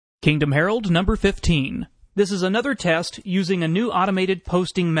Kingdom Herald number 15. This is another test using a new automated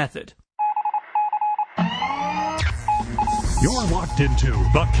posting method. You're locked into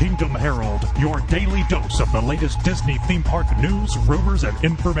the Kingdom Herald, your daily dose of the latest Disney theme park news, rumors, and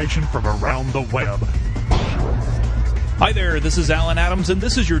information from around the web. Hi there, this is Alan Adams, and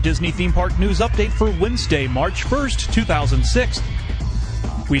this is your Disney theme park news update for Wednesday, March 1st, 2006.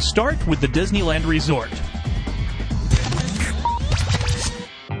 We start with the Disneyland Resort.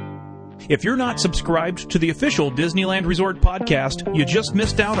 If you're not subscribed to the official Disneyland Resort podcast, you just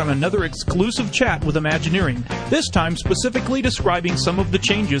missed out on another exclusive chat with Imagineering, this time specifically describing some of the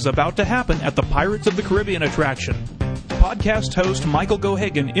changes about to happen at the Pirates of the Caribbean attraction. Podcast host Michael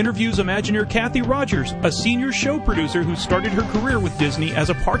Gohagan interviews Imagineer Kathy Rogers, a senior show producer who started her career with Disney as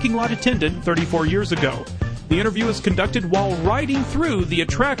a parking lot attendant 34 years ago. The interview is conducted while riding through the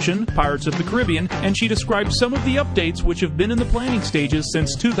attraction, Pirates of the Caribbean, and she describes some of the updates which have been in the planning stages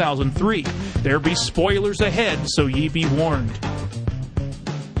since 2003. There be spoilers ahead, so ye be warned.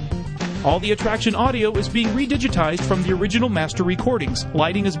 All the attraction audio is being redigitized from the original master recordings.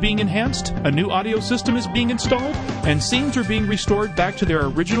 Lighting is being enhanced, a new audio system is being installed, and scenes are being restored back to their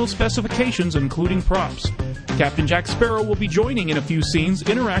original specifications, including props. Captain Jack Sparrow will be joining in a few scenes,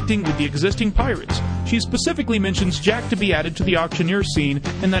 interacting with the existing pirates. She specifically mentions Jack to be added to the auctioneer scene,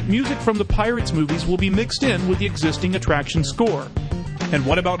 and that music from the Pirates movies will be mixed in with the existing attraction score. And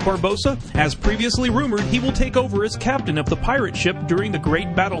what about Barbossa? As previously rumored, he will take over as captain of the pirate ship during the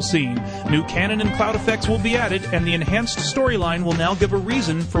Great Battle scene. New cannon and cloud effects will be added, and the enhanced storyline will now give a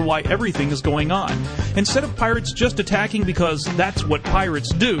reason for why everything is going on. Instead of pirates just attacking because that's what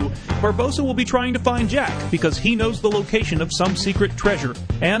pirates do, Barbossa will be trying to find Jack because he knows the location of some secret treasure.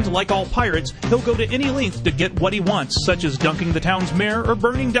 And like all pirates, he'll go to any length to get what he wants, such as dunking the town's mayor or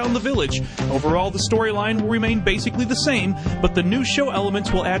burning down the village. Overall, the storyline will remain basically the same, but the new show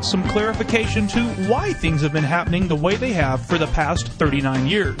elements will add some clarification to why things have been happening the way they have for the past 39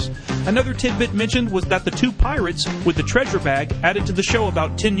 years. Another tidbit mentioned was that the two pirates with the treasure bag added to the show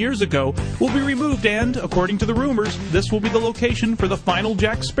about 10 years ago will be removed, and, according to the rumors, this will be the location for the final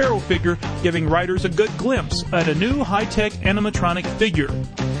Jack Sparrow figure, giving riders a good glimpse at a new high-tech animatronic figure.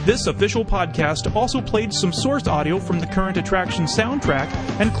 This official podcast also played some source audio from the current attraction soundtrack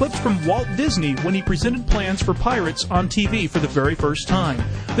and clips from Walt Disney when he presented plans for Pirates on TV for the very first time.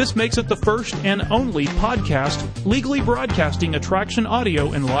 This makes it the first and only podcast legally broadcasting attraction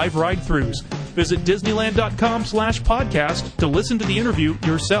audio and live ride-throughs. Visit Disneyland.com/podcast to listen to the interview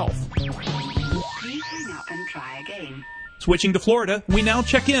yourself. Please hang up and try again. Switching to Florida, we now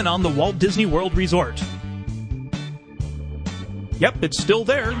check in on the Walt Disney World Resort. Yep, it's still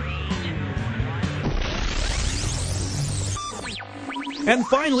there. And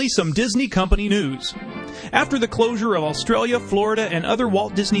finally, some Disney company news. After the closure of Australia, Florida, and other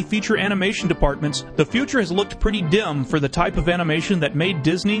Walt Disney feature animation departments, the future has looked pretty dim for the type of animation that made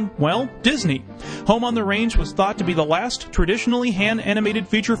Disney, well, Disney. Home on the Range was thought to be the last traditionally hand-animated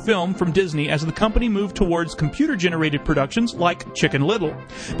feature film from Disney as the company moved towards computer-generated productions like Chicken Little.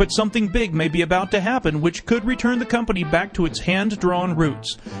 But something big may be about to happen which could return the company back to its hand-drawn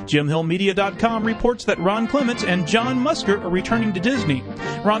roots. JimHillMedia.com reports that Ron Clements and John Musker are returning to Disney.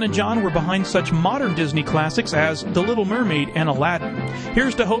 Ron and John were behind such modern Disney classics as The Little Mermaid and Aladdin.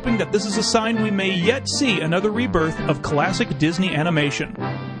 Here's to hoping that this is a sign we may yet see another rebirth of classic Disney animation.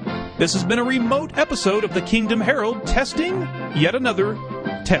 This has been a remote episode of the Kingdom Herald testing yet another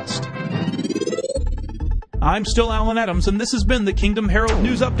test. I'm still Alan Adams, and this has been the Kingdom Herald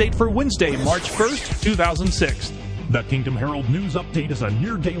News Update for Wednesday, March 1st, 2006. The Kingdom Herald News Update is a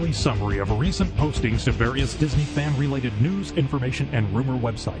near-daily summary of recent postings to various Disney fan-related news, information, and rumor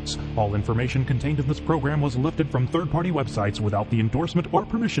websites. All information contained in this program was lifted from third-party websites without the endorsement or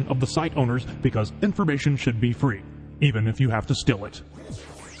permission of the site owners because information should be free, even if you have to steal it.